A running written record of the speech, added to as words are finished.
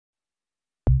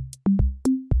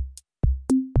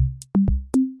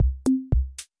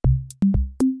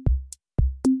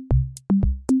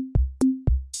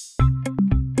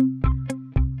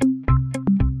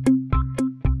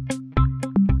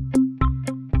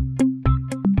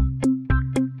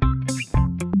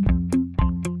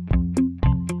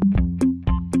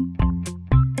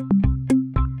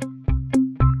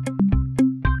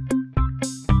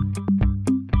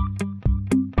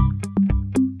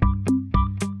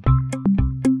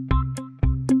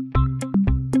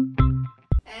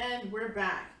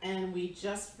we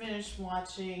just finished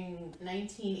watching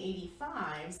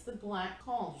 1985's The Black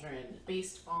Cauldron,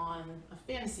 based on a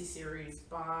fantasy series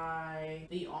by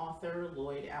the author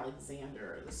Lloyd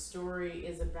Alexander. The story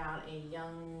is about a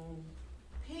young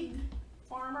pig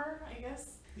farmer, I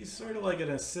guess. He's sort of like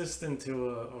an assistant to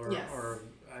or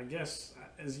I guess,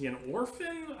 is he an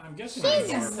orphan? I'm guessing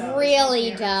he's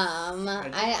really dumb.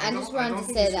 I just wanted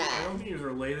to say that. I don't think he's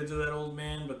related to that old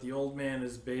man, but the old man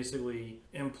is basically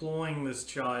employing this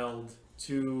child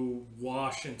to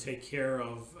wash and take care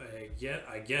of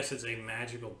I guess it's a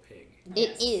magical pig.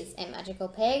 It is a magical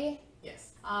pig. Yes.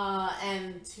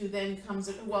 And who then comes,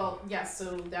 so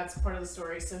that's part of the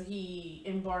story. So he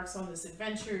embarks on this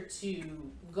adventure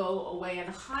to go away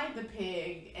and hide the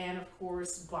pig, and of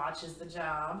course botches the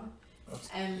job.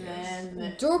 And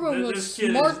then Durban was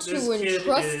smart to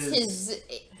entrust his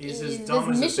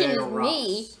mission with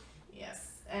me.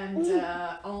 Yes, and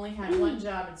only had one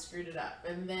job and screwed it up.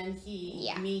 And then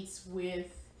he meets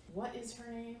with, what is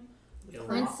her name?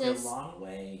 Princess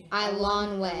Eilonwy.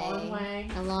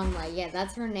 Eilonwy. Yeah,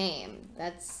 that's her name.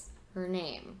 That's her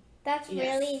name. That's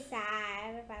really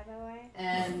sad, by the way.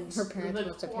 And her parents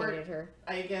must have hated her.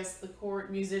 I guess the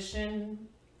court musician,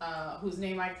 whose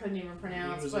name I couldn't even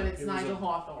pronounce, but it's Nigel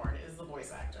Hawthorne is the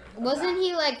voice actor. Wasn't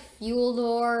he like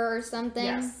Fflewddur or something?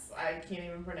 Yes, I can't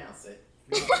even pronounce it.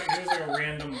 He was like a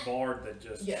random bard that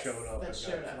just showed up and got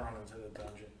thrown into the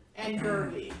dungeon. And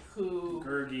Gurgi, who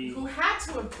had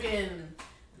to have been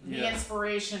the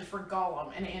inspiration for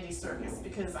Gollum and Andy Serkis,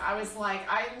 because I was like,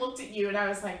 I looked at you and I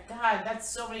was like, God,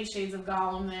 that's so many shades of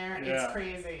Gollum there. Yeah. It's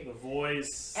crazy. The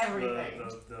voice, everything,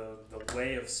 the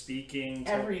way of speaking,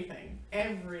 everything.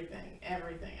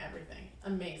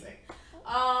 Amazing.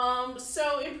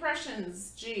 So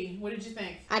impressions, G, what did you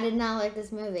think? I did not like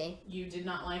this movie. You did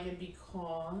not like it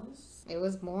because? It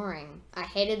was boring. I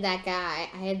hated that guy.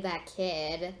 I hated that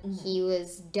kid. He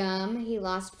was dumb. He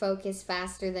lost focus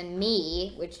faster than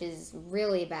me, which is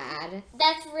really bad.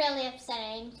 That's really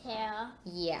upsetting, too.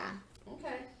 Yeah.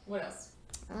 Okay. What else?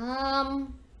 I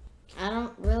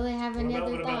don't really have any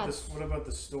other thoughts. What about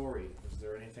the story? Is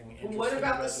there anything interesting What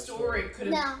about the story?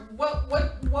 Could have, what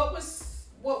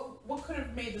could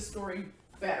have made the story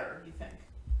better, you think?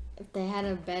 If they had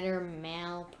a better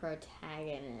male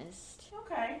protagonist.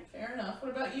 Okay, fair enough.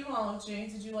 What about you, Olive Jane?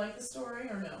 Did you like the story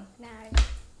or no? No.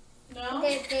 No?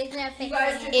 There's no You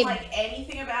guys didn't like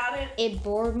anything about it? It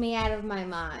bored me out of my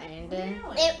mind. Really?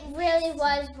 It really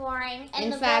was boring.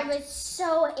 And the boy was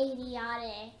so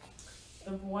idiotic.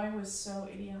 The boy was so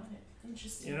idiotic.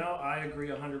 Interesting. You know, I agree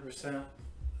 100%.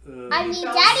 I mean,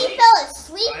 Daddy fell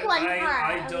asleep one part.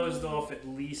 I dozed off at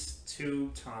least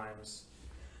 2 times.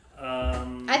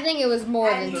 I think it was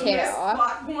more than 2.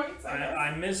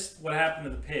 I missed what happened to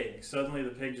the pig. Suddenly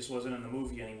the pig just wasn't in the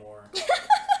movie anymore.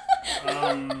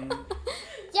 The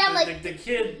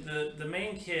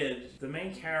main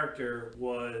character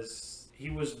was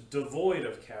devoid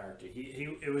of character.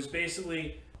 It was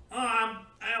basically, I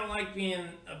don't like being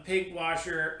a pig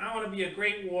washer. I want to be a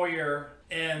great warrior.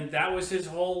 And that was his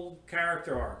whole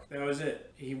character arc. That was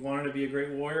it. He wanted to be a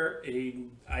great warrior.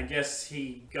 I guess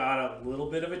he got a little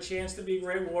bit of a chance to be a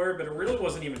great warrior, but it really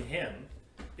wasn't even him.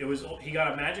 He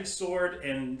got a magic sword,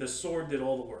 and the sword did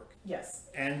all the work. Yes.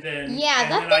 And then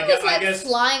that thing was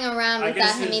flying around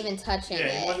without him even touching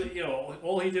it.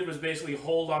 All he did was basically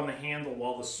hold on the handle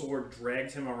while the sword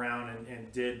dragged him around and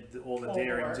did all the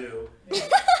daring do.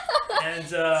 And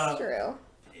it's true.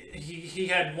 He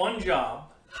had one job.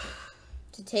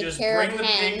 To take care of Just bring the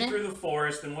pig through the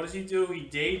forest, and what does he do? He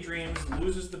daydreams,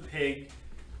 loses the pig.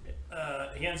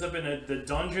 He ends up in the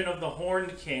dungeon of the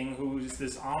Horned King, who's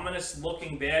this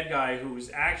ominous-looking bad guy who's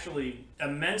actually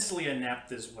immensely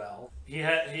inept as well. He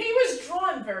was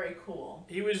drawn very cool.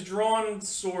 He was drawn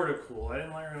sort of cool. I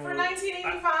didn't like him. For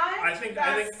 1985.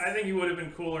 I think he would have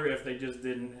been cooler if they just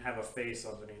didn't have a face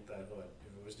underneath that hood.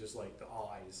 If it was just like the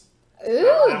eyes.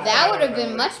 Ooh, that would have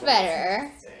been much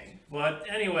better. But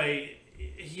anyway.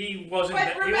 He wasn't.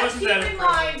 Keep in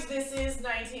mind, this is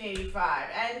 1985,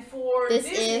 and for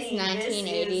Disney, this is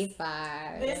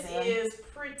 1985. This is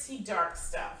pretty dark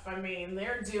stuff. I mean,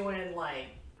 they're doing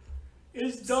like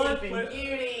it's dark, Sleeping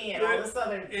Beauty and all this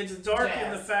other. It's dark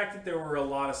in the fact that there were a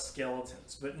lot of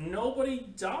skeletons, but nobody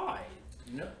died.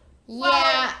 No.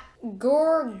 Yeah.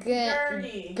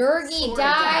 Gurgi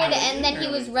died, and then he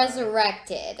was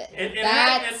resurrected.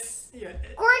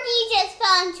 Gurgi just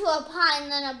fell into a pot,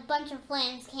 and then a bunch of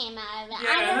flames came out of it.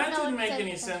 Yeah, and that didn't make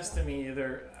any sense to me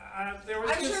either. I'm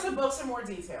sure the books are more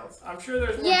detailed. I'm sure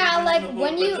there's more yeah, like in the book,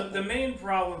 when you. The main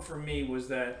problem for me was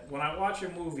that when I watch a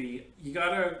movie, you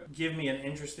gotta give me an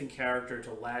interesting character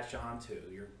to latch onto.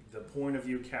 The point of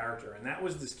view character, and that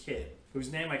was this kid whose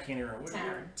name I can't even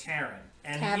remember. Taran.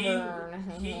 And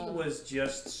he was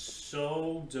just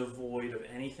so devoid of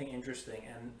anything interesting.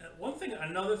 And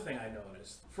another thing I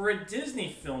noticed, for a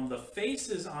Disney film, the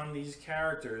faces on these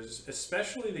characters,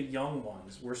 especially the young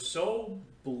ones, were so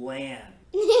bland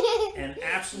and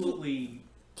absolutely,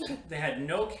 they had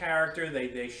no character.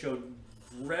 They showed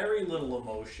very little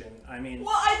emotion. I mean,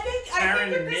 well, I think at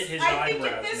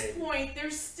this maybe. point,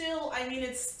 there's still. I mean,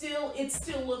 it still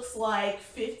looks like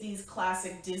 50s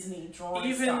classic Disney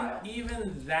drawing style.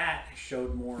 Even that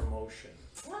showed more emotion.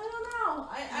 Well, I don't know.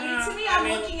 I mean, to me,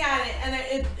 I'm looking at it,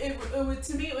 and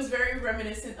to me, it was very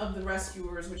reminiscent of The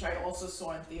Rescuers, which I also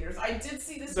saw in theaters. I did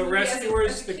see this. The movie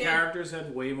Rescuers, as a the characters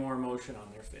had way more emotion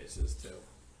on their faces too.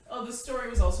 Oh, the story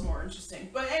was also more interesting.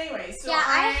 But anyway, so yeah,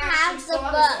 I have the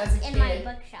book in my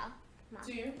bookshelf.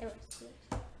 Do you?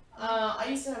 I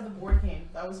used to have the board game.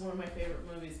 That was one of my favorite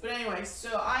movies. But anyway,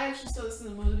 so I actually saw this in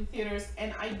the movie theaters,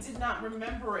 and I did not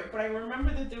remember it. But I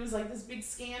remember that there was like this big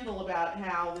scandal about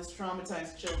how this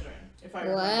traumatized children. If I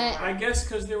remember right. I guess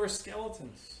because there were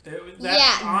skeletons. There was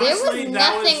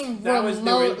nothing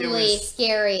remotely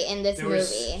scary in this movie. There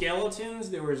was skeletons,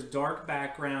 there was dark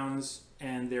backgrounds,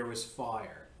 and there was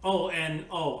fire.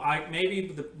 Maybe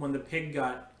when the pig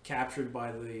got captured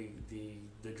by the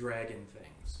dragon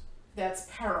things. That's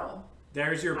Peril.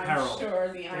 There's your Peril. I'm sure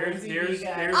the there's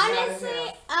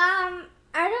honestly, I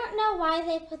don't know why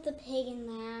they put the pig in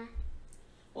there.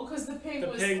 Well, because the pig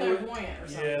was clairvoyant or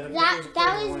something. Yeah,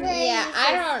 that was very. Yeah,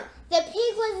 I don't. The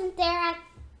pig wasn't there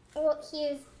he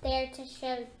was there to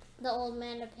show the old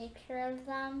man a picture of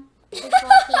them. Just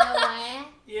walking away.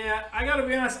 Yeah, I gotta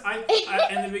be honest. I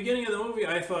in the beginning of the movie,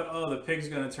 I thought, oh, the pig's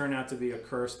gonna turn out to be a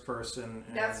cursed person.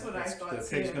 And that's what I thought. The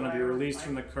pig's gonna be released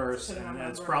from the curse, and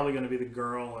it's probably gonna be the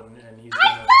girl, and he's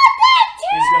gonna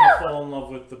fall in love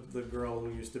with the girl who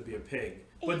used to be a pig.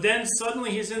 But then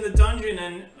suddenly he's in the dungeon,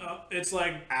 and it's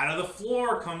like out of the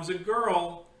floor comes a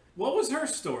girl. What was her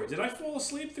story? Did I fall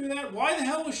asleep through that? Why the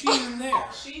hell was she even there?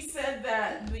 She said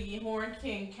that the Horned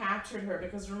King captured her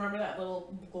because remember that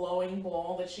little glowing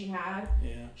ball that she had?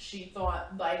 Yeah. She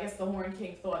thought, I guess the Horned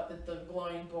King thought that the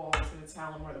glowing ball was going to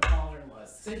tell him where the cauldron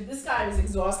was. So this guy was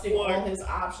exhausting all his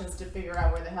options to figure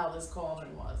out where the hell this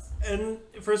cauldron was. And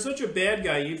for such a bad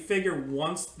guy, you'd figure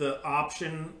once the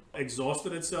option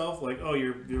exhausted itself, like, oh,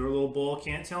 your little ball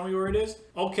can't tell me where it is?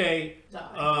 Okay,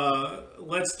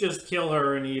 let's just kill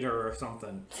her and eat her or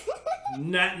something.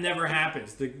 That never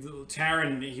happens. The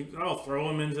Taran, throw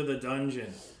him into the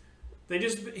dungeon.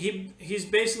 He's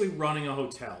basically running a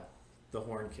hotel, the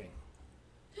Horned King.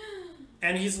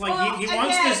 And he's like, he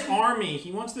wants this army.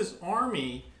 He wants this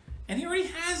army, and he already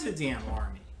has a damn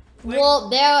army. Like, well,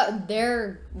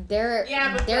 they're able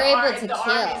to kill. The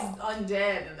army's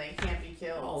undead and they can't be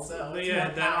killed. Oh, so yeah,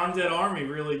 that undead army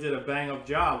really did a bang-up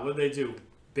job. What did they do?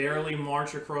 Barely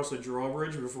march across a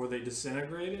drawbridge before they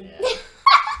disintegrated? Yeah.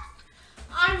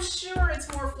 I'm sure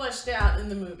it's more fleshed out in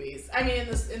the movies. I mean,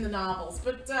 in the novels.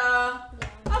 But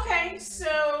okay,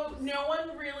 so no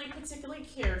one really particularly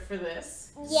cared for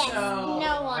this. Yes, so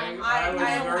no one. I was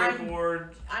very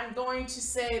bored. I'm going to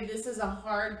say this is a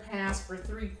hard pass for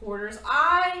 3/4.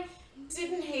 I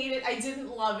didn't hate it. I didn't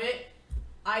love it.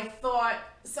 I thought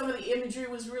some of the imagery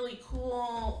was really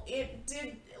cool. It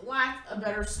did lack a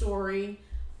better story.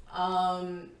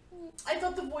 I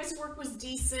thought the voice work was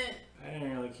decent. I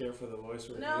didn't really care for the voice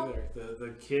work either.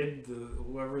 The kid,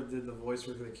 whoever did the voice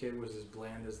work of the kid was as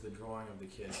bland as the drawing of the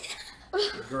kid.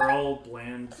 The girl,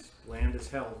 bland as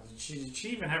hell. Did she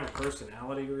even have a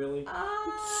personality, really?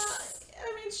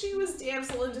 I mean, she was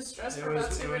damsel in distress for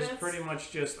about 2 minutes. It was pretty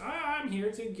much just, I'm here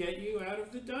to get you out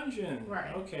of the dungeon.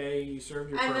 Right. Okay, you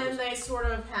served your purpose. And then they sort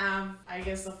of have, I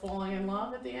guess, a falling in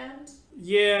love at the end.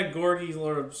 Yeah, Gurgi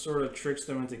sort of tricks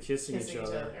them into kissing each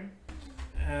other.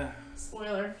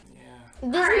 Spoiler.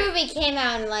 This movie came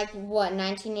out in, like, what,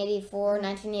 1984,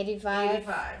 1985?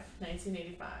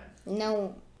 1985.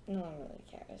 No one really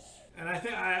cares. And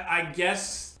I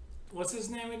guess, what's his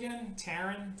name again?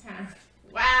 Taran?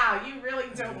 Wow, you really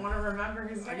don't want to remember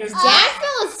his name. Jack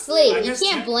fell asleep. You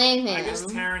can't blame him. I guess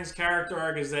Taran's character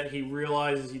arc is that he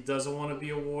realizes he doesn't want to be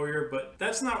a warrior, but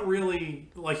that's not really,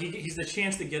 like, he's the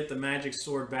chance to get the magic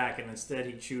sword back, and instead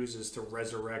he chooses to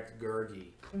resurrect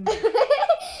Gurgi. And by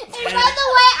the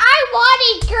way, I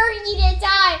wanted Gurgi to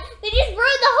die. They just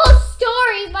ruined the whole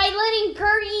story by letting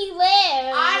Gurgi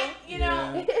live.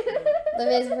 The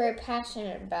is very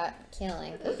passionate about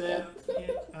killing people.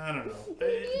 I don't know.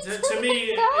 To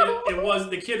me, it was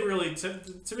the kid really.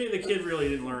 To me, the kid really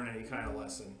didn't learn any kind of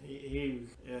lesson.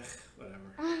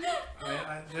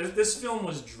 Whatever. This film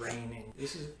was draining.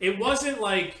 It wasn't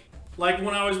like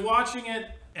when I was watching it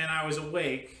and I was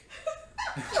awake.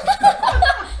 You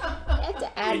have to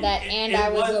add that, and I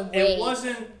was awake. It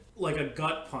wasn't like a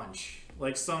gut punch,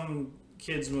 like some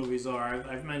kids' movies are.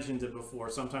 I've mentioned it before.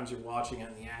 Sometimes you're watching it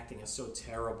and the acting is so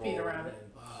terrible. Peter Rabbit.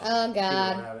 Oh,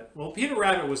 God. Peter Rabbit. Well, Peter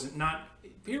Rabbit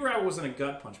wasn't a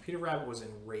gut punch. Peter Rabbit was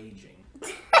enraging.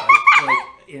 like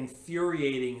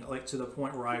infuriating, like to the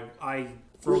point where I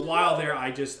for a while there,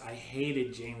 I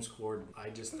hated James Corden. I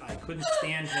couldn't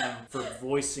stand him for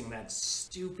voicing that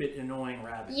stupid, annoying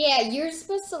rabbit. Yeah, you're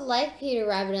supposed to like Peter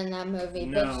Rabbit in that movie,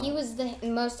 No. but he was the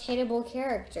most hateable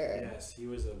character. Yes, he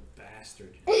was a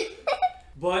bastard.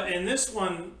 But in this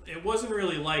one, it wasn't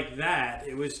really like that.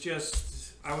 It was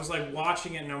just, I was like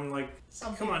watching it and I'm like,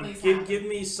 come on, give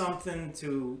me something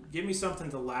to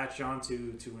latch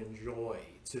onto, to enjoy,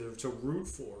 to root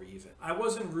for even. I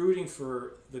wasn't rooting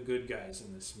for the good guys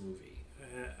in this movie.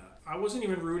 I wasn't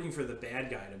even rooting for the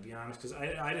bad guy, to be honest, because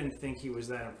I didn't think he was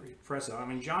that impressive. I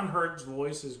mean, John Hurt's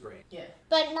voice is great. Yeah.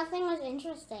 But nothing was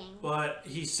interesting. But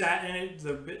he sat in it.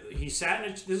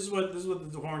 This is what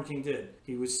the Horn King did.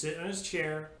 He would sit in his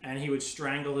chair and he would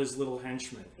strangle his little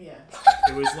henchman. Yeah.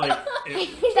 It was like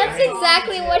That's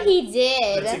exactly what he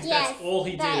did. That's all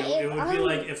he did. It would be is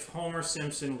like if Homer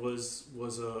Simpson was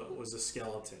a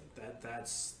skeleton.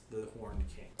 That's the Horned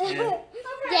King. And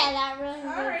Yeah, that really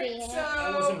would All right, be it. so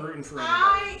I wasn't rooting for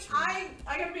anybody.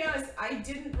 I gotta be honest. I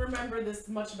didn't remember this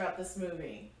much about this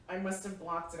movie. I must have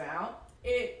blocked it out.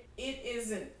 It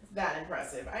isn't that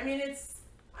impressive. I mean,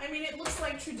 it looks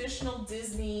like traditional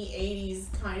Disney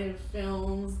 80s kind of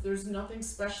films. There's nothing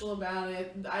special about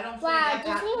it. I don't think at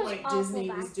that point Disney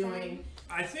was doing.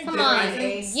 I think Come that, on. I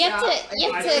think, You have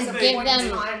to give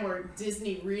them. Time where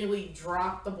Disney really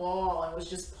dropped the ball and was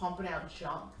just pumping out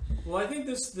junk. well, I think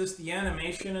the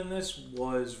animation in this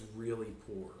was really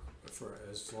poor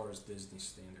as far as Disney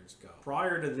standards go.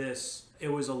 Prior to this, it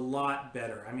was a lot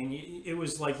better. I mean, it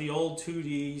was like the old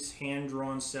 2D's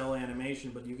hand-drawn cell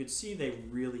animation, but you could see they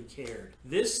really cared.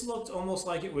 This looked almost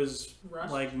like it was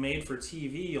like made for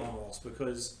TV almost,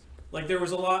 because like there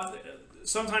was a lot.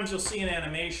 Sometimes you'll see an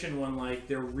animation when like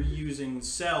they're reusing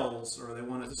cells or they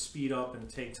want it to speed up and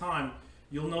take time.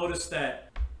 You'll notice that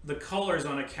the colors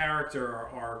on a character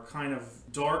are kind of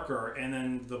darker, and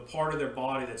then the part of their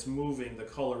body that's moving, the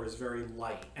color is very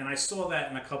light. And I saw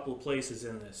that in a couple of places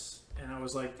in this, and I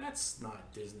was like, that's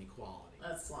not Disney quality.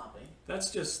 That's sloppy.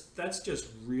 That's just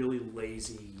really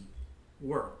lazy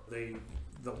work. The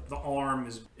arm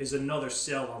is another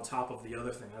cell on top of the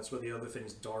other thing. That's why the other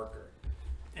thing's darker.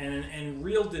 And in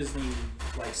real Disney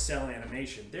like cell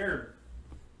animation, they're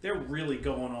really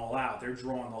going all out. They're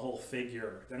drawing the whole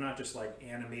figure. They're not just like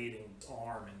animating its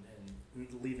arm and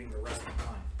leaving the rest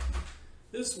behind.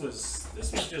 This was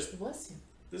just Bless you.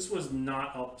 this was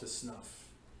not up to snuff.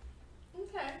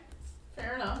 Okay,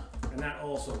 fair enough. And that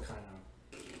also kind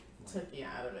of Took you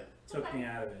out of it. took me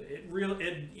out of it.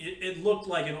 It looked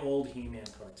like an old He-Man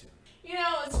cartoon. You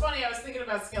know, it's funny. I was thinking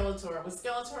about Skeletor. Was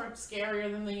Skeletor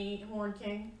scarier than the Horned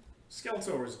King?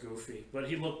 Skeletor was goofy, but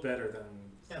he looked better than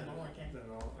The Horned King.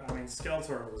 I mean,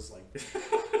 Skeletor was like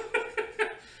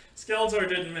Skeletor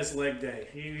didn't miss leg day.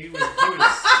 He was pumping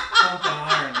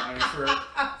iron. I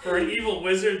mean, for an evil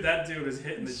wizard, that dude was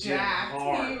hitting the gym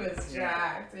hard. He was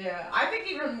jacked. Yeah, I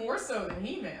think even more so than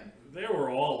He-Man. They were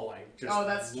all like just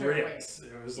that's true. ripped.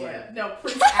 It was like No,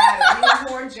 Prince Adam. He was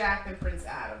more jacked than Prince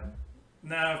Adam.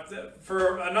 now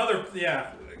for another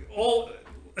all.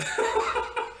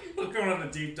 We're going on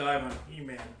a deep dive on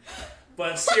He-Man,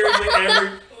 but seriously,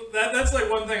 that's like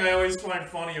one thing I always find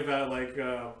funny about like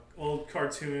old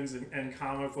cartoons and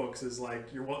comic books is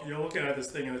like you're looking at this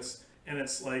thing and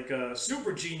it's like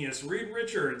super genius Reed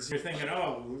Richards. You're thinking,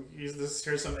 oh, here's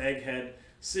some egghead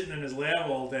sitting in his lab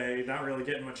all day, not really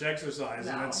getting much exercise,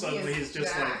 and then suddenly he's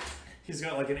just like he's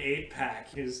got like an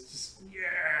 8-pack. He's just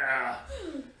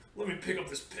let me pick up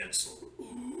this pencil.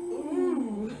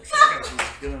 Ooh. Check out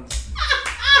these guns.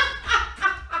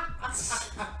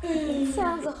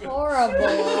 Sounds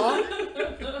horrible.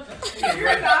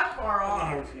 You're not far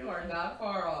off. You are not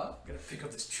far off. Gotta pick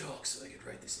up this chalk so I can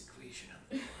write this equation on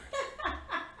the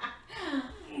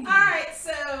board. Alright,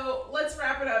 so let's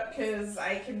wrap it up because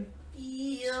I can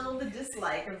feel the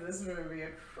dislike of this movie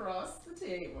across the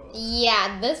table.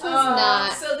 Yeah, this was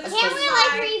not. So this Can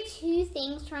was we read 2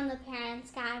 things from the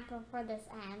parents' guide before this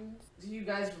ends? Do you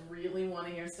guys really want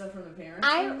to hear stuff from the parents?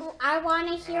 I want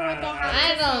to hear what they have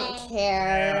I to don't say.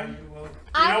 care. Well,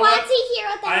 I want to hear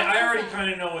what the I already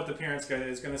kind of know what the parents guide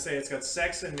is going to say. It's got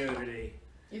sex and nudity.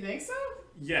 You think so?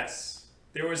 Yes.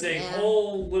 There was a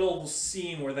whole little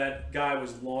scene where that guy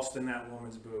was lost in that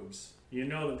woman's boobs. You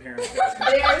know the parents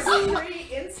guide. There's 3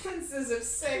 instances of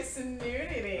sex and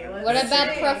nudity. What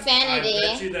about profanity?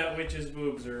 I bet you that witch's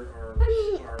boobs are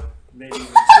maybe even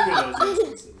 2 of those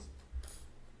instances.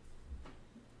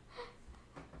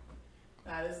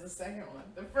 That is the second one.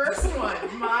 The first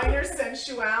one, minor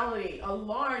sensuality. A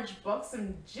large,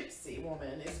 buxom gypsy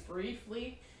woman is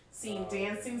briefly seen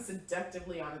dancing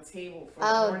seductively on a table for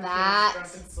the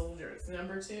drunken soldiers.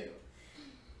 Number 2.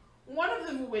 One of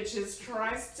the witches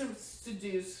tries to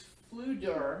seduce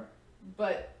Fflewddur,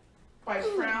 but by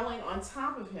prowling on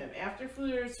top of him. After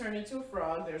Fflewddur is turned into a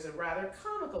frog, there's a rather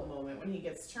comical moment when he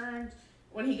gets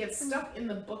stuck in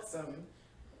the buxom,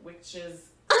 which is...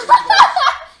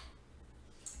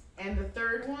 And the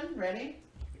third one, ready?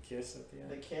 The kiss at the end.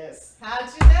 The kiss.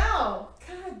 How'd you know?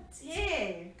 God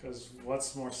dang. Because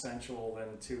what's more sensual than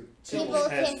two People people's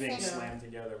heads kissing. being slammed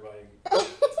together by...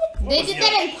 They did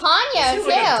that in Ponyo, Is too.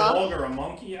 it like a dog or a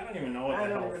monkey? I don't even know what I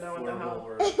the don't hell even know what the hell.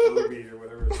 or Gurgi or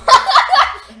whatever it's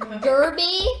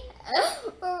Gurgi?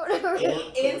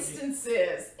 8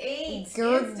 instances. 8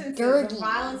 instances Gurgi. of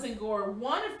violence and gore.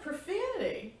 1 of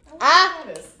profanity. I wonder Ah.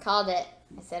 what that is. Called it.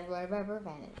 I said, what about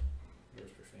profanity? There's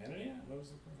profanity? What was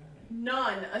the profanity?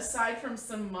 None, aside from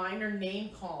some minor name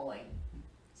calling.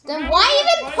 Then why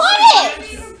even put Why it?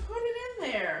 did you even put it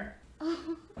in there?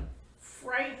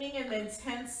 Frightening and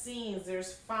intense scenes.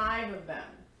 There's 5 of them.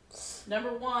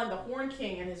 Number 1, the Horn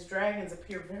King and his dragons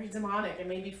appear very demonic and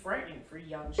may be frightening for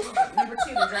young children. Number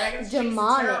 2, the dragons chase and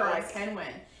terrorize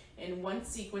Henwen in one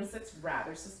sequence that's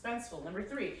rather suspenseful. Number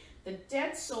 3, the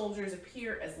dead soldiers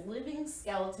appear as living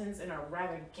skeletons and are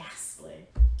rather ghastly.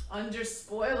 Under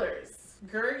spoilers,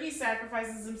 Gurgi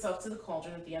sacrifices himself to the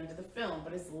cauldron at the end of the film,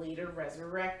 but is later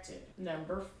resurrected.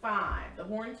 Number 5. The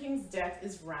Horn King's death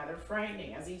is rather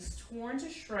frightening, as he's torn to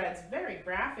shreds very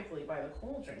graphically by the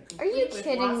cauldron, Are you complete with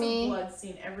kidding lots me? of blood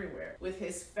seen everywhere, with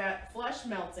his flesh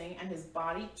melting and his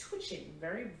body twitching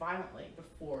very violently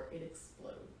before it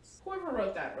explodes. Whoever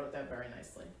wrote that very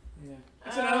nicely. Yeah.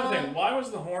 That's another thing. Why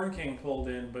was the Horn King pulled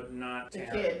in, but not The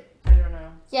Taran? kid. I don't know.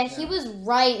 Yeah, he was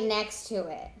right next to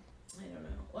it. I don't know.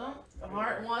 Well, the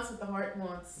heart wants what the heart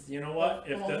wants. You know what?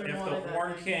 If the Cauldron wanted that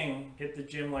Horn thing. King hit the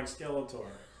gym like Skeletor,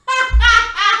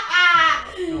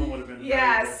 film would have been very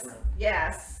Yes, different.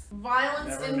 yes.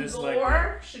 Violence Never and misliked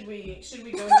gore. Should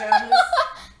we go down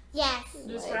Yes.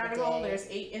 this Like rabbit hole? day. There's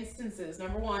 8 instances.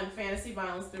 Number 1, fantasy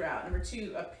violence throughout. Number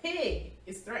 2, a pig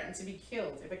is threatened to be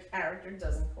killed if a character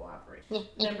doesn't cooperate.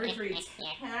 Number 3,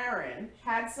 Taran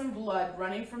had some blood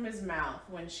running from his mouth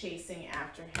when chasing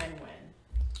after Henwen.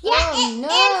 Yeah, Oh, and no.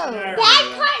 bad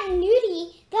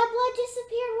continuity. That blood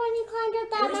disappeared when he climbed up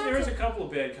that There was mountain. a couple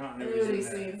of bad continuities Nudity in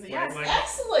there. scenes. Like- Yes, like-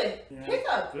 excellent. yeah.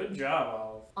 Pickup. Good job,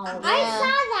 Olive. Oh, I yeah.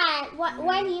 saw that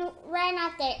when he ran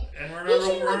out there. And You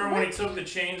should remember look when he back. took the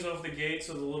chains off the gate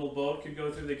so the little boat could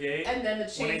go through the gate? And then the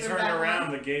chains When he are turned back around,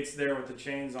 on. the gate's there with the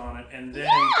chains on it, and then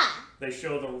Yeah. they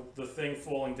show the thing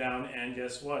falling down, and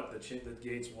guess what? The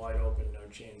gate's wide open, no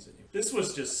chains in you. This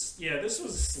was just, this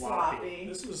was sloppy.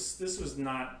 This was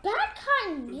not Bad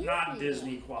continuity.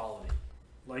 Disney quality.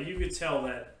 Like, you could tell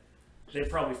that they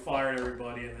probably fired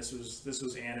everybody, and this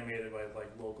was animated by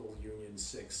like local Union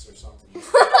 6 or something.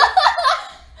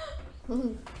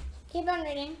 Keep on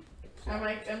reading. Am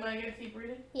I gonna keep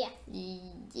reading?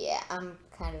 Yeah, I'm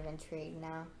kind of intrigued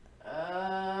now.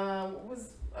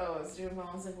 It's doing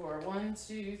violence and gore. 1,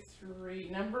 2, 3.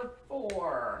 Number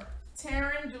 4.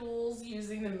 Taran duels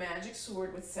using the magic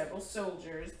sword with several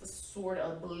soldiers. The sword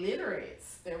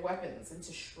obliterates their weapons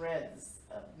into shreds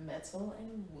of metal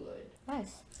and wood.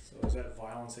 Nice. So is that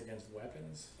violence against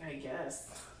weapons? I guess.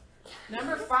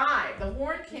 Number 5. The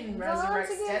Horn King Violence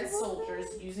resurrects dead against soldiers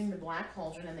using the Black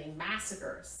Cauldron, and they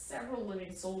massacre several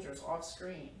living soldiers off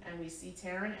screen. And we see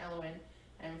Taran, Eilonwy,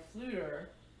 and Fflewddur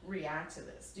react to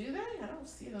this. Do they? I don't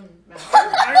see them massacre.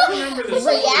 I remember the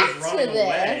soldiers React to running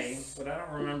away, this. but I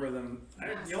don't remember them.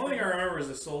 The only thing I remember is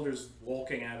the soldiers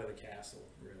walking out of the castle,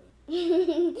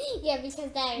 really. Yeah,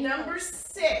 because that. Number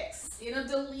 6. In a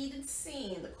deleted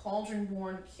scene, the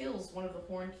Cauldron-born kills one of the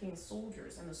Horn King's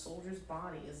soldiers, and the soldier's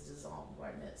body is dissolved by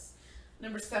mist.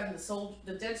 Number 7.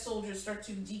 The dead soldiers start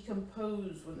to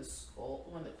decompose when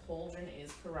the cauldron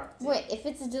is corrupted. Wait, if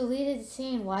it's a deleted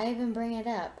scene, why even bring it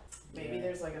up? Maybe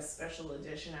there's like a special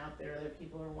edition out there that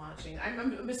people are watching.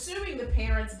 I'm assuming the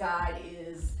parents' guide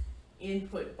is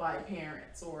input by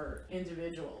parents or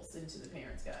individuals into the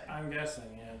parents' guide. I'm guessing,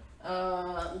 yeah.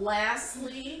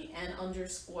 Lastly, and under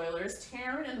spoilers,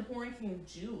 Taran and the Horn King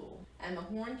duel, and the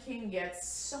Horn King gets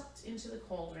sucked into the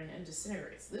cauldron and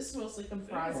disintegrates. This mostly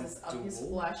comprises of his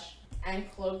flesh and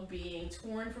cloak being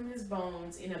torn from his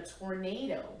bones in a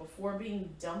tornado before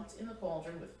being dumped in the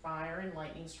cauldron with fire and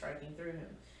lightning striking through him.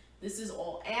 This is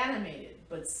all animated,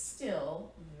 but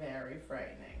still very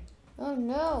frightening. Oh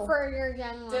no. For your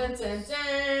young one. Dun, dun,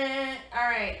 dun.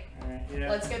 Alright, Yeah.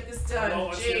 let's get this done.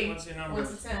 Well, G, what's your number?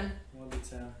 what's a 10? 1 to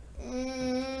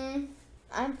 10.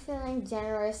 I'm feeling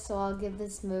generous, so I'll give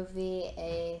this movie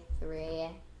a 3.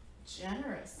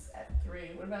 Generous at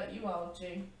 3. What about you, Olive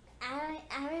G?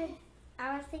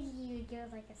 I was thinking you would give it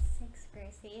like a 6,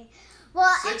 Gracie.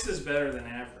 Well, 6 is better than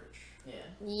average. Yeah.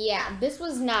 Yeah, this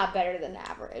was not better than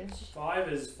average. 5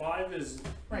 is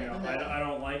Right you know, in the middle. I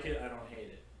don't like it, I don't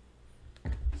hate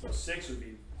it. So 6 would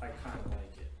be, I kind of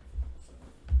like it. So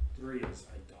 3 is,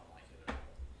 I don't like it at all.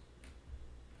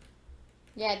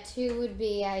 Yeah, 2 would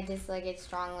be I dislike it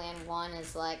strongly, and 1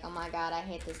 is like, oh my god, I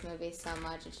hate this movie so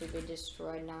much, it should be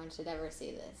destroyed, no one should ever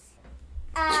see this.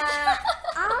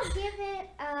 I'll give it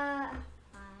a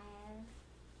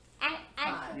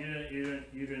 5.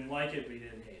 You didn't like it, but you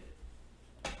didn't hate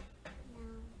it.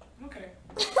 No. Okay.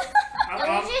 It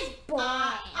was just boring.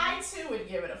 I too would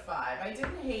give it a 5. I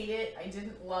didn't hate it. I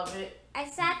didn't love it. I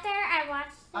sat there, I watched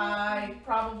it. I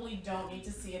probably don't need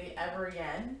to see it ever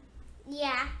again.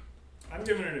 Yeah. I'm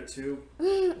giving it a 2.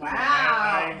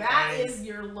 Wow, that is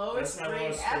your lowest That's my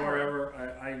grade lowest score ever.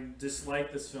 I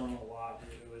dislike this film a lot.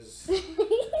 It was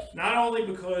not only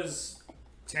because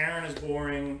Taran is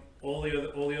boring, all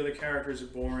the other characters are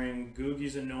boring,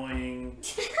 Gurgi's annoying,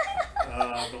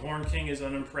 the Horn King is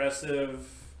unimpressive.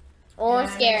 Or Yeah,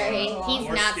 scary. or He's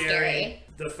not scary.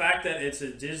 The fact that it's a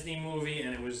Disney movie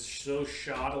and it was so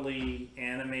shoddily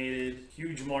animated,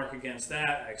 huge mark against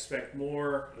that. I expect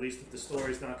more. At least if the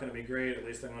story's not going to be great, at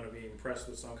least I'm going to be impressed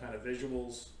with some kind of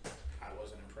visuals. I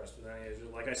wasn't impressed with any of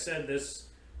it. Like I said, this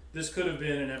could have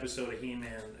been an episode of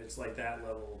He-Man. It's like that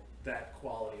level, that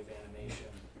quality of animation.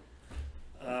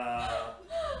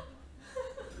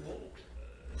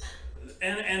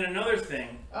 And another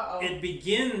thing, it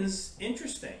begins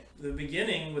interesting. The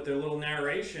beginning with their little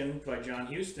narration by John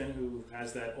Huston, who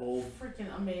has that old, freaking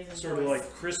amazing sort voice. of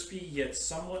like crispy yet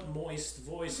somewhat moist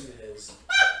voice of his.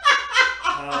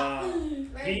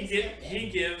 He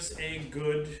gives a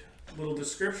good little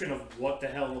description of what the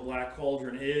hell the Black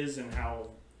Cauldron is and how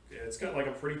it's got like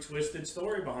a pretty twisted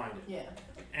story behind it. Yeah.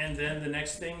 And then the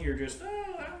next thing you're just,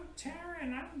 oh, I'm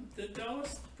Taran, I'm the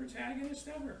dullest protagonist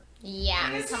ever.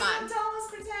 Yeah, This come is on. the dullest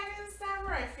protagonist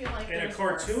ever. I feel like In a there's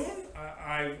cartoon,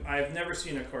 worse. I've never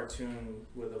seen a cartoon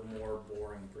with a more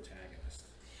boring protagonist.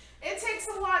 It takes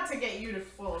a lot to get you to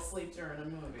fall asleep during a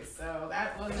movie, so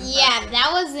that was impressive. Yeah, that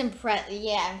was impressive.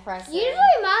 Usually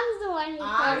Mom's the one who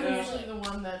I'm calls usually the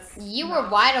one that's. You were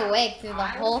wide awake through the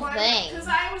whole thing. Because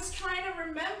I was trying to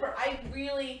remember. I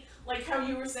really like how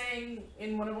you were saying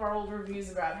in one of our old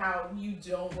reviews about how you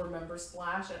don't remember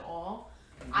Splash at all.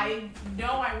 Mm-hmm. I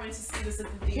know I went to see this at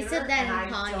the theater. He said that and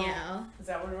in I Ponyo. don't- Is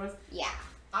that what it was? Yeah.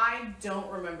 I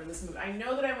don't remember this movie. I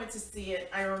know that I went to see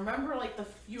it. I remember like the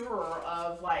furor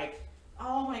of like,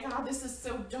 oh my god, this is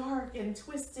so dark and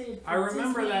twisted. I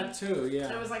remember Disney. that too, yeah.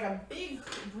 There was like a big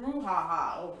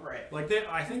brouhaha over it. Like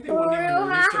I think they wouldn't even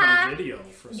release it on video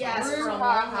for some Yes, reason. for a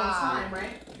long time,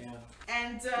 right? Yeah.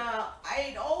 And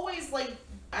I'd always like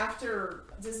after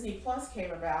Disney Plus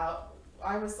came about,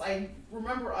 I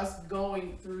remember us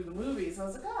going through the movies. I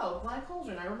was like, oh, Black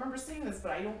Cauldron. I remember seeing this,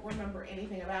 but I don't remember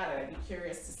anything about it. I'd be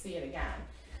curious to see it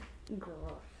again.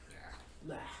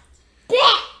 Blah.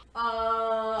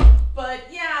 But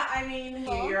yeah, I mean,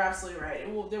 you're absolutely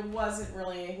right. There wasn't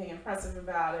really anything impressive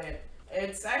about it.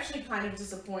 It's actually kind of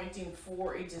disappointing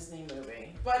for a Disney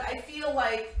movie. But I feel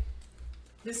like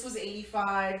this was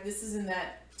 85. This is in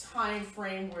that time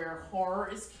frame where horror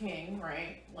is king,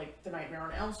 right? Like the Nightmare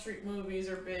on Elm Street movies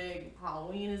are big.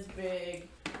 Halloween is big.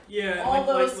 Yeah, All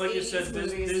those like you 80s said,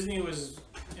 movies. Disney was,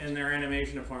 and their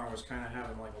animation department was kind of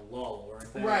having like a lull,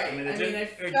 weren't they? Right. I mean, I it mean, didn't, I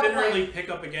it felt didn't like really pick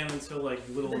up again until like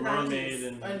Little the Mermaid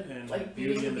 90s and like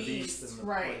Beauty and the Beast and the,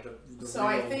 right. like the So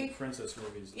I real think- princess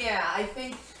movies. Yeah, I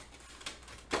think.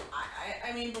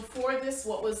 I mean, before this,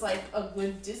 what was like a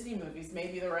good Disney movies?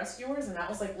 Maybe The Rescuers, and that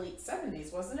was like late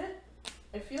 70s, wasn't it?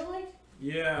 I feel like.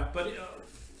 Yeah, but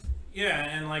yeah,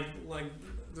 and like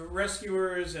the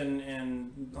Rescuers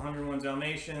and 101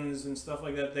 Dalmatians and stuff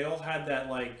like that, they all had that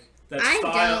like that I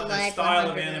style, don't that like style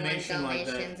of 101 animation like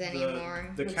Dalmatians that. anymore.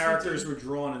 The characters were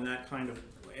drawn in that kind of,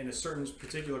 in a certain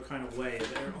particular kind of way.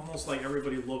 They're almost like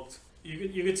everybody looked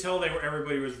You could tell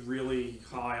everybody was really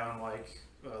high on like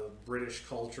British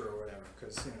culture or whatever,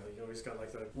 because you know you always got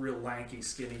like the real lanky,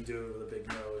 skinny dude with a big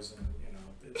nose, and you know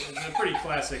it's a pretty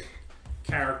classic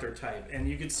character type. And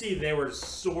you could see they were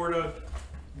sort of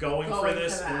going for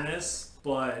this in this,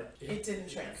 but it didn't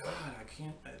translate. God, I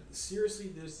can't.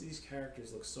 Seriously, these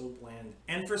characters look so bland,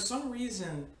 and for some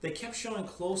reason they kept showing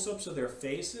close-ups of their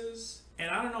faces, and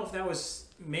I don't know if that was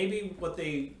maybe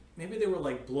they were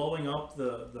like blowing up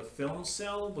the film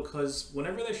cell, because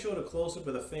whenever they showed a close-up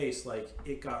of the face, like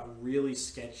it got really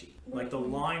sketchy. Like the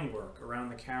line work around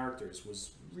the characters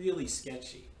was really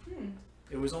sketchy.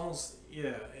 It was almost,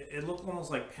 it looked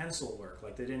almost like pencil work,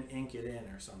 like they didn't ink it in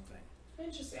or something.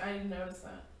 Interesting, I didn't notice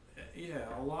that.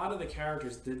 Yeah, a lot of the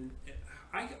characters didn't.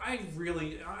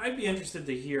 I'd be interested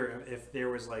to hear if there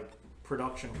was like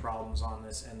production problems on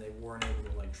this and they weren't able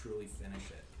to like truly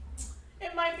finish it.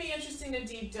 It might be interesting to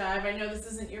deep dive. I know this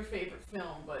isn't your favorite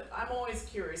film, but I'm always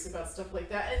curious about stuff like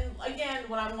that. And again,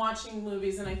 when I'm watching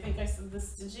movies, and I think I said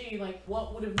this to G, like,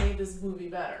 what would have made this movie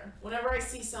better? Whenever I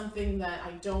see something that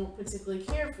I don't particularly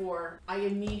care for, I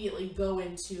immediately go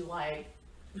into, like,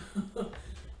 not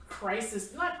crisis,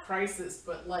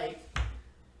 but, like,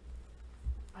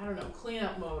 I don't know,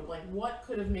 cleanup mode. Like, what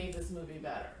could have made this movie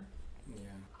better? Yeah.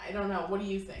 I don't know. What do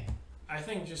you think? I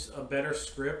think just a better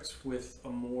script with a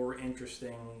more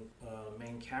interesting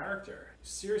main character.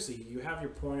 Seriously, you have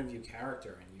your point of view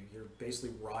character, and you're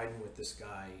basically riding with this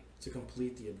guy to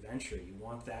complete the adventure. You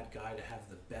want that guy to have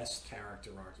the best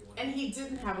character arc. He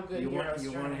didn't have a good hero's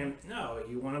journey.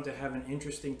 You want him to have an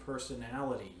interesting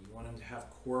personality. You want him to have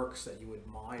quirks that you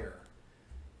admire.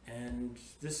 And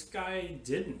this guy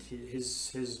didn't.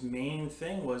 His main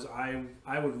thing was,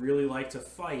 I would really like to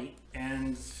fight,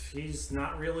 and he's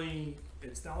not really.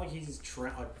 It's not like he's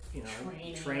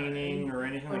training or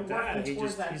anything like that. He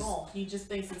towards that goal. He just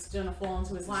thinks it's gonna fall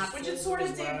into his lap, which it sort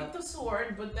of did with the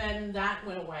sword. But then that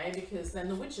went away because then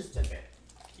the witches took it.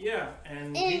 Yeah,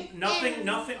 and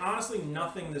honestly,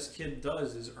 nothing this kid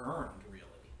does is earned, really.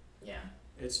 Yeah.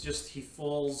 It's just he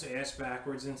falls ass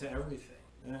backwards into everything.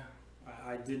 Yeah.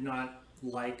 I did not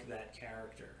like that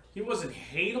character. He wasn't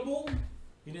hateable.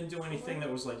 He didn't do anything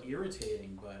that was like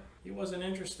irritating, but he wasn't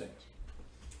interesting.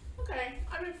 Okay,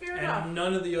 I mean, fair enough. And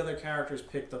none of the other characters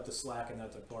picked up the slack in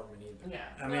that department either.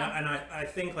 Yeah. I mean, I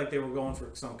think like they were going for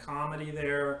some comedy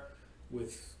there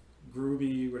with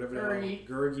Gurgi,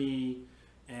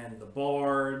 and the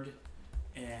Bard,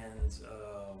 and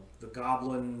the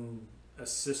Goblin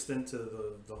assistant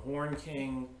to the Horn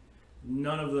King.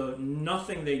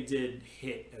 Nothing they did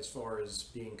hit as far as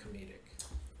being comedic.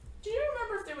 Do you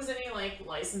remember if there was any like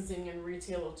licensing and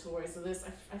retail of toys of this?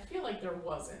 I feel like there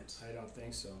wasn't. I don't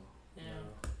think so. Yeah.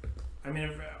 No. I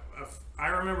mean, if I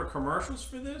remember commercials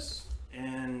for this,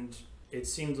 and it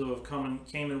seemed to have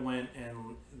came and went,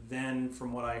 and then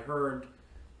from what I heard,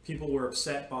 people were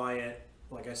upset by it.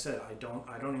 Like I said, I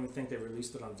don't even think they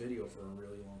released it on video for a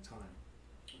really long time.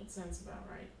 That sounds about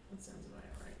right.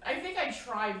 I think I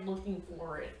tried looking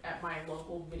for it at my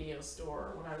local video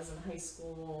store when I was in high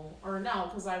school. Or no,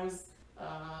 because I was,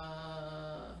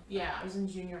 I was in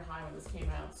junior high when this came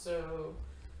out. So,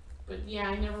 but yeah,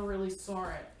 I never really saw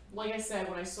it. Like I said,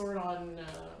 when I saw it on,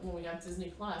 when we got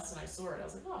Disney Plus and I saw it, I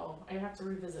was like, oh, I have to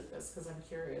revisit this because I'm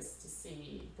curious to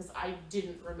see, because I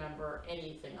didn't remember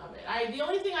anything of it. The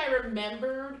only thing I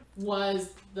remembered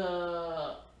was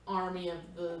the army of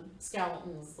the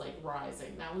skeletons like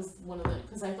rising. That was one of the,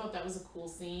 because I thought that was a cool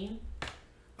scene.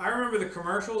 I remember the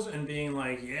commercials and being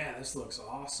like, yeah, this looks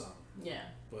awesome. Yeah.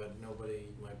 But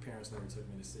my parents never took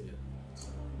me to see it. So.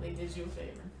 They did you a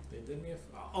favor. They did me a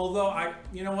favor. Although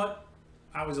you know what?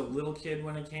 I was a little kid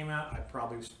when it came out. I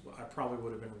probably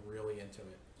would have been really into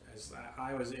it. As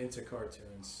I was into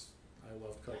cartoons. I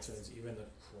loved cartoons, even the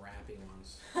crappy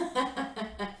ones.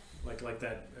 like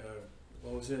that.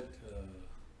 What was it?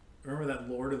 Remember that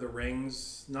Lord of the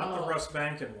Rings? Not the Russ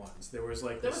Bankin ones. There was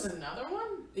like was another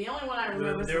one? The only one I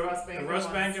remember was the Russ Bankin ones. The Russ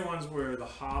Bankin ones were The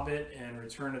Hobbit and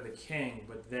Return of the King,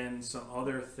 but then some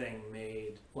other thing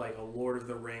made like a Lord of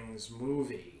the Rings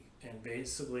movie. And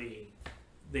basically,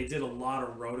 they did a lot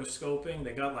of rotoscoping.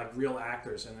 They got like real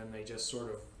actors, and then they just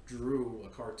sort of drew a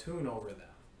cartoon over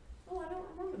them. Oh, I don't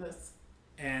remember this.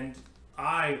 And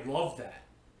I loved that.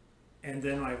 And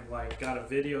then I like got a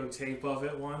videotape of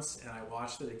it once, and I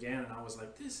watched it again, and I was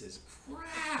like, "This is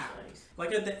crap!" Nice.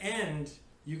 Like at the end,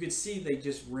 you could see they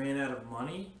just ran out of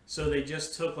money, so they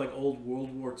just took like old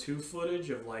World War II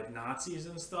footage of like Nazis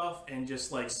and stuff, and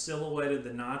just like silhouetted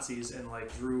the Nazis and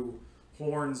like drew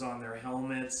horns on their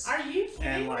helmets. Are you kidding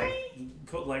and like me?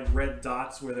 put like red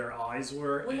dots where their eyes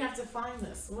were. We have to find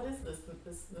this. What is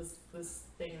this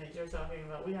thing that you're talking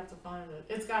about? We have to find it.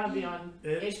 It's got to be on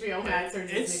HBO Max or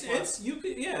Disney Plus.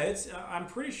 I'm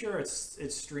pretty sure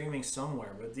it's streaming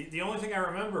somewhere. But the only thing I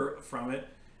remember from it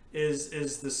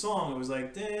is the song. It was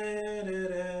like da da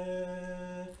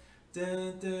da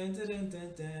da da da da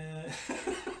da.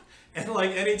 And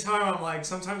like anytime I'm like,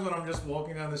 sometimes when I'm just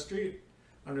walking down the street,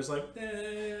 I'm just like da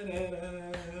da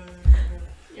da.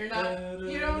 You're not.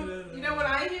 You know what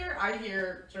I hear? I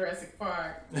hear Jurassic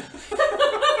Park.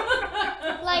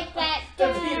 Like that.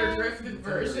 The Peter Griffin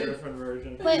version. Peter Griffin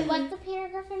version. Wait, what's the Peter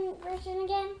Griffin version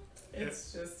again?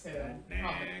 It's just him.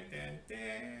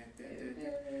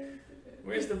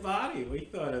 Where's the body? We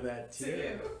thought of that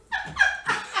too.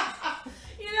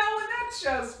 You know, when that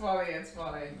show's funny, it's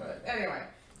funny. But anyway,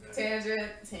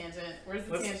 tangent. Where's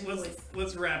the tangent police?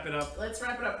 Let's wrap it up.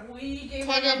 We gave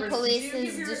Tangent our numbers. police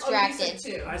is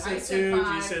distracted. I said 2,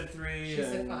 you said 3, she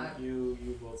said 5. You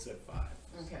both said 5.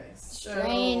 Okay. So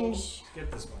Strange.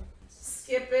 Skip this one.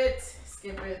 Skip it.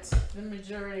 The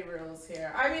majority rules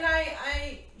here. I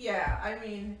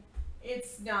mean,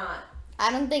 it's not.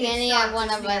 I don't think any one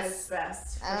of us.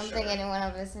 Best, I don't think any one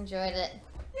of us enjoyed it.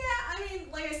 Yeah, I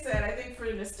mean, like I said, I think for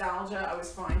nostalgia, I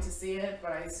was fine to see it,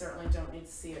 but I certainly don't need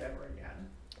to see it ever again.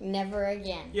 Never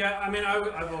again. Yeah, I mean,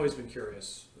 I've always been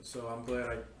curious, so I'm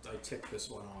glad I ticked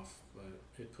this one off, but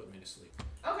it put me to sleep.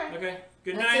 Okay.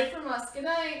 Good That's night. it from us. Good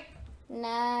night.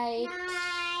 Night.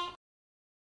 Night.